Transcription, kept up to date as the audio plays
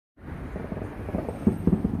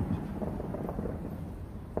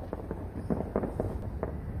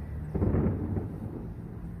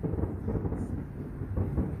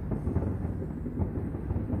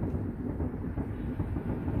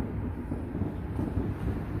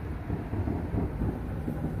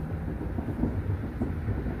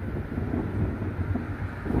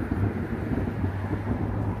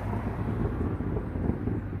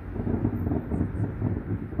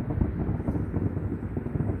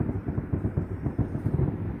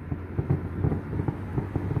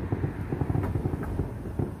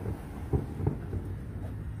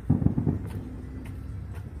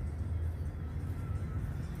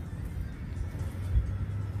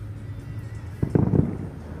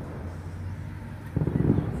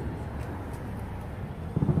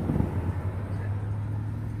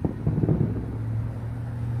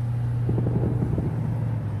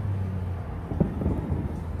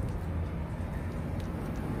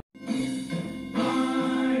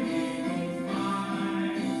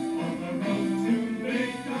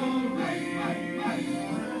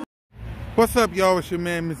What's up, y'all? It's your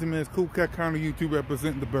man, Mr. Man's Cool Cat Counter YouTube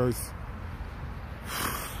representing the Birds.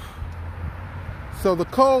 So the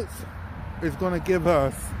Colts is going to give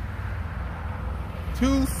us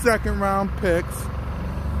 2 second-round picks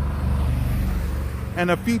and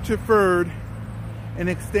a future third in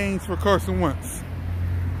exchange for Carson Wentz.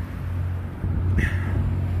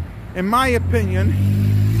 In my opinion,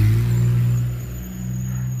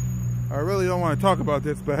 I really don't want to talk about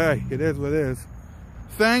this, but hey, it is what it is.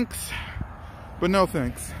 Thanks, but no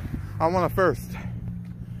thanks. I want a first.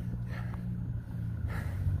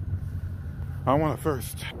 I want a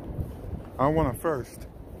first. I want a first.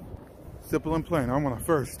 Simple and plain, I want a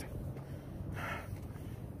first.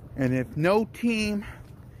 And if no team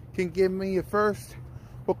can give me a first,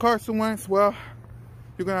 well, Carson Wentz, well,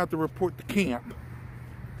 you're going to have to report to camp.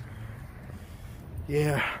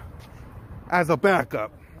 Yeah, as a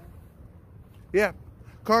backup. Yeah,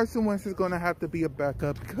 Carson Wentz is going to have to be a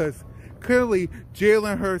backup because clearly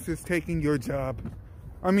Jalen Hurts is taking your job.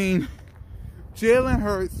 I mean, Jalen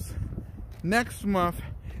Hurts next month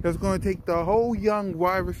is going to take the whole young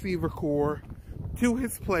wide receiver core to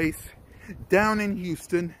his place down in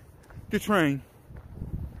Houston to train.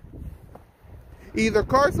 Either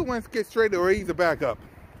Carson Wentz gets traded or he's a backup.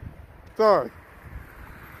 Sorry.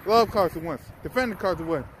 Love Carson Wentz. Defending Carson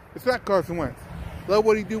Wentz. Respect Carson Wentz. Love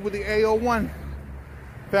what he do with the AO1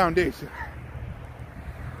 Foundation.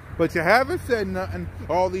 But you haven't said nothing.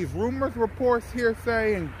 All these rumors, reports,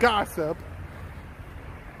 hearsay, and gossip.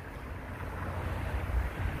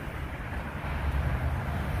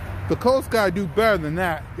 The Colts got to do better than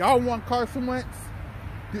that. Y'all want Carson Wentz?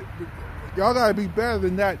 Y'all got to be better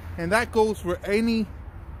than that. And that goes for any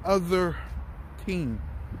other team.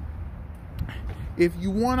 If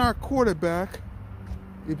you want our quarterback,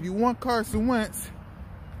 if you want Carson Wentz,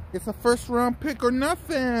 it's a first-round pick or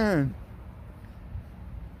nothing.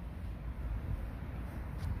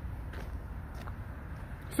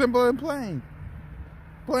 Simple and plain.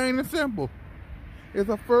 Plain and simple. It's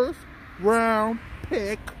a first-round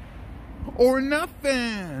pick or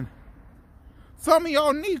nothing. Some of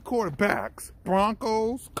y'all need quarterbacks.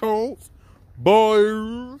 Broncos, Colts,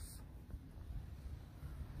 Bears,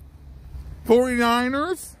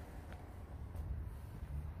 49ers.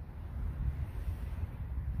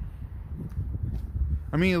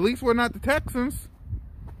 I mean, at least we're not the Texans.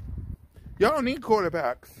 Y'all need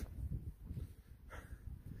quarterbacks.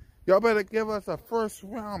 Y'all better give us a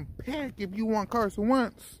first-round pick if you want Carson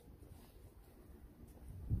Wentz.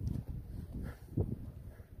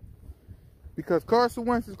 Because Carson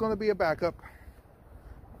Wentz is going to be a backup.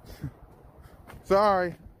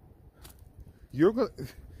 Sorry.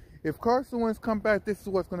 If Carson Wentz come back, this is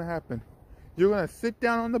what's going to happen. You're going to sit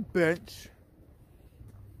down on the bench.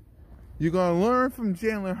 You're going to learn from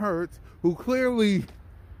Jalen Hurts, who clearly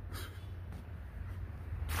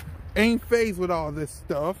ain't phased with all this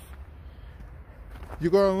stuff.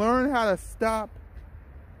 You're going to learn how to stop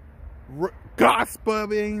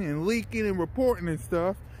gossiping and leaking and reporting and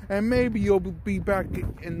stuff. And maybe you'll be back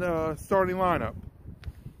in the starting lineup.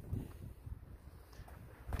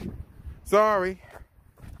 Sorry.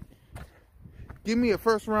 Give me a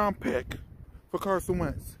first-round pick for Carson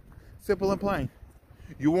Wentz. Simple and plain.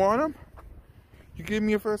 You want him? You give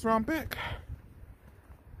me a first-round pick.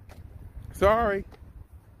 Sorry.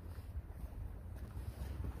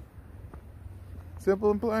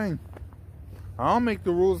 Simple and plain. I don't make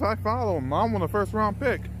the rules, I follow them. I want a first-round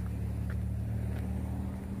pick.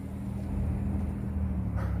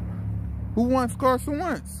 Who wants Carson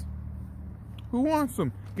Wentz? Who wants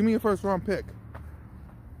him? Give me a first-round pick.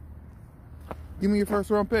 Give me a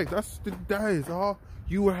first-round pick. That is all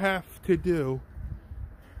you have to do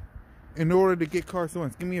in order to get Carson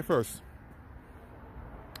Wentz. Give me a first.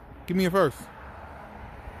 Give me a first.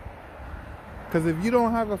 Because if you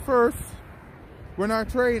don't have a first, we're not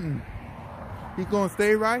trading. He's going to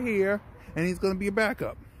stay right here, and he's going to be a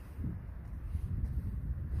backup.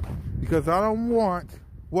 Because I don't want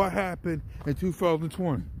what happened in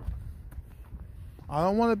 2020. I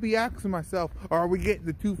don't want to be asking myself, are we getting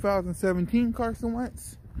the 2017 Carson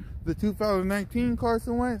Wentz? The 2019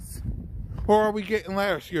 Carson Wentz? Or are we getting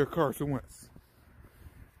last year Carson Wentz?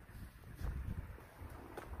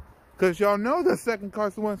 Because y'all know the second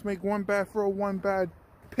Carson Wentz make one bad throw, one bad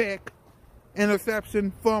pick,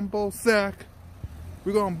 interception, fumble, sack.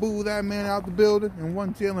 We're going to boo that man out the building and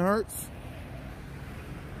one Jalen Hurts.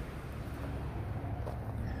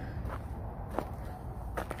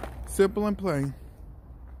 Simple and plain.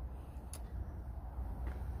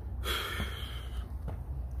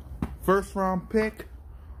 First round pick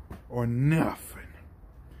or nothing.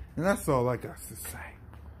 And that's all I got to say.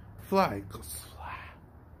 Fly, Eagles, fly.